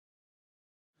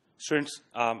Students,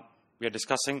 we are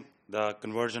discussing the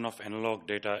conversion of analog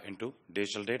data into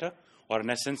digital data, or in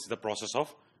essence, the process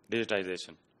of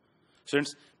digitization.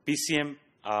 Students, PCM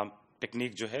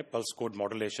technique जो है, pulse code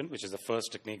modulation, which is the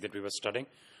first technique that we were studying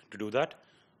to do that,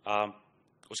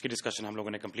 उसकी discussion हम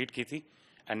लोगों ने complete की थी,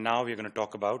 and now we are going to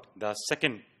talk about the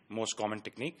second most common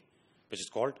technique, which is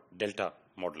called delta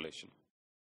modulation.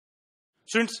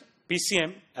 Students,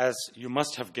 PCM, as you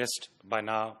must have guessed by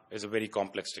now, is a very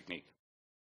complex technique.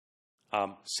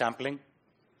 Sampling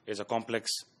is a complex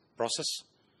process.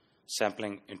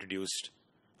 Sampling introduced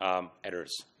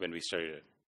errors when we studied it.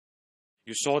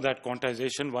 You saw that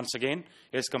quantization, once again,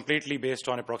 is completely based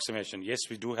on approximation. Yes,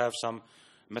 we do have some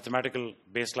mathematical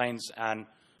baselines and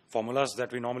formulas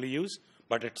that we normally use,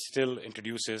 but it still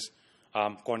introduces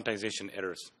quantization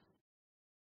errors.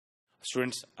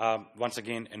 Students, once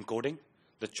again, encoding,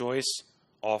 the choice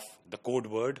of the code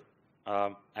word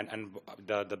and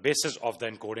the basis of the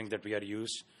encoding that we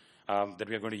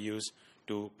are going to use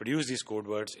to produce these code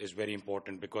words is very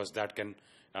important, because that can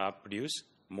produce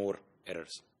more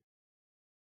errors.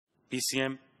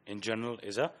 PCM in general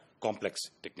is a complex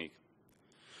technique.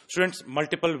 Students,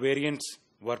 multiple variants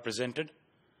were presented,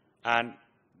 and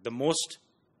the most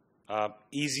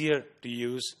easier to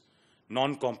use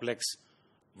non-complex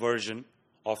version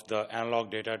of the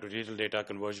analog data to digital data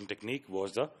conversion technique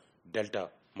was the delta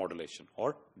modulation,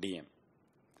 or DM.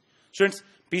 Students,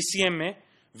 PCM mein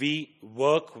we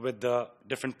work with the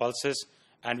different pulses,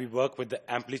 and we work with the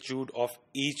amplitude of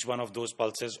each one of those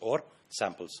pulses or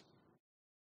samples.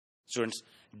 Students,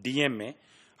 DM mein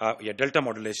delta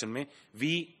modulation mein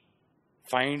we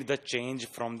find the change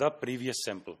from the previous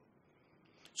sample.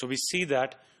 So we see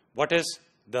that what is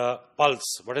the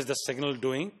pulse, what is the signal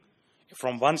doing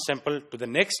from one sample to the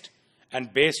next,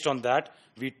 and based on that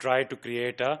we try to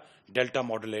create a delta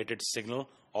modulated signal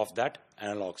of that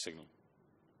analog signal.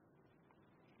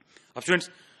 Students,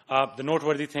 the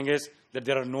noteworthy thing is that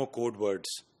there are no code words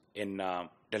in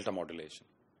delta modulation,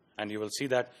 and you will see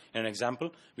that in an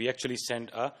example. We actually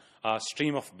send a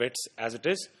stream of bits as it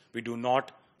is. We do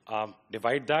not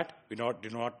divide that. We do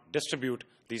not distribute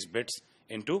these bits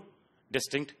into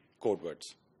distinct code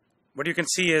words. What you can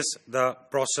see is the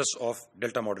process of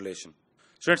delta modulation.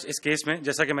 Students, इस case में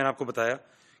जैसा कि मैंने आपको बताया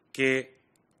कि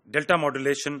delta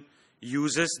modulation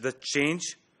uses the change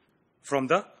from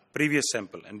the previous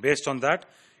sample, and based on that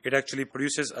it actually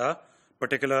produces a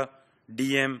particular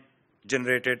DM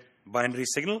generated binary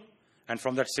signal, and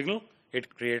from that signal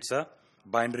it creates a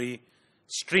binary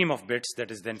stream of bits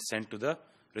that is then sent to the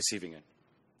receiving end.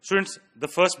 Students, the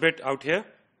first bit out here,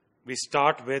 we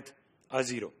start with a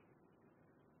 0.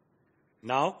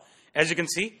 Now, as you can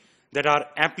see, that our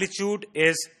amplitude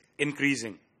is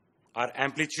increasing. Our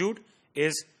amplitude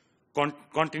is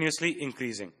continuously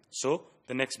increasing. So,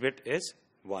 the next bit is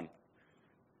 1.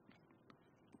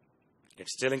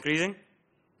 It's still increasing,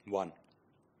 1.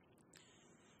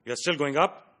 We are still going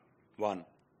up, 1.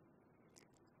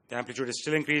 The amplitude is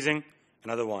still increasing,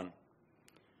 another 1.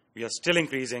 We are still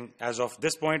increasing. As of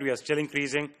this point, we are still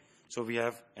increasing, so we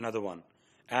have another 1.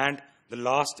 And the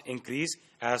last increase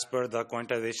as per the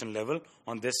quantization level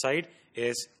on this side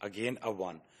is again a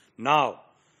 1. Now,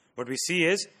 what we see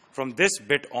is from this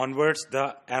bit onwards,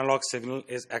 the analog signal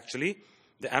is actually,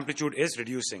 the amplitude is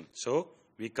reducing. So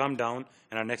we come down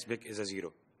and our next bit is a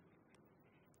 0.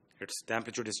 The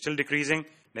amplitude is still decreasing.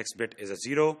 Next bit is a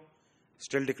 0.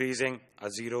 Still decreasing, a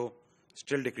 0.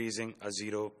 Still decreasing, a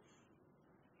 0.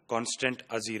 Constant,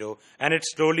 a 0. And it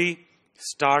slowly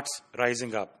starts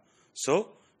rising up. So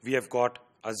we have got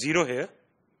a 0 here,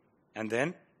 and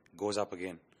then goes up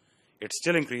again. It's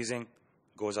still increasing,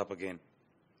 goes up again.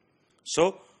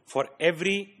 So for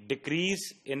every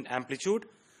decrease in amplitude,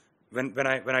 when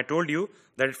I told you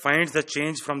that it finds the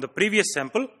change from the previous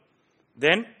sample,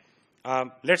 then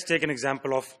let's take an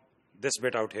example of this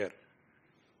bit out here,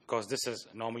 because this is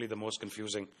normally the most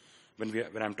confusing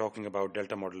when I'm talking about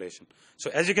delta modulation.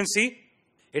 So as you can see,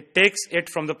 it takes it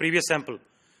from the previous sample.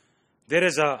 There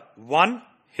is a 1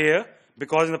 here,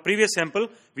 because in the previous sample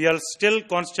we are still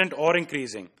constant or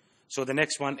increasing. So the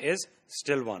next one is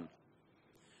still 1.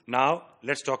 Now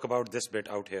let's talk about this bit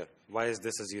out here. Why is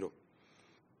this a 0?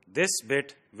 This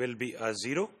bit will be a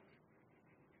 0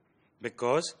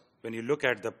 because when you look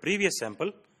at the previous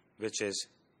sample, which is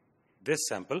this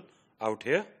sample out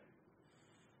here,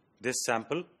 this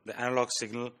sample, the analog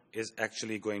signal is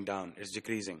actually going down. It's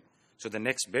decreasing. So the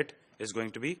next bit is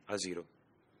going to be a 0.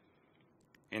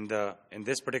 In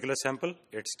this particular sample,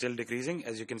 it's still decreasing,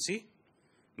 as you can see.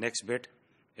 Next bit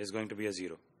is going to be a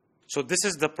 0. So this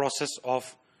is the process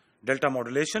of delta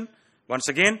modulation. Once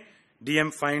again,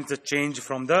 DM finds the change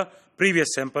from the previous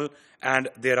sample, and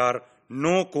there are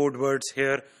no code words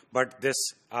here, but this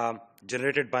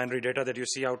generated binary data that you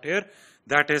see out here,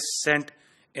 that is sent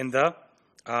in the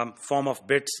form of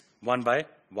bits 1 by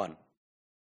 1.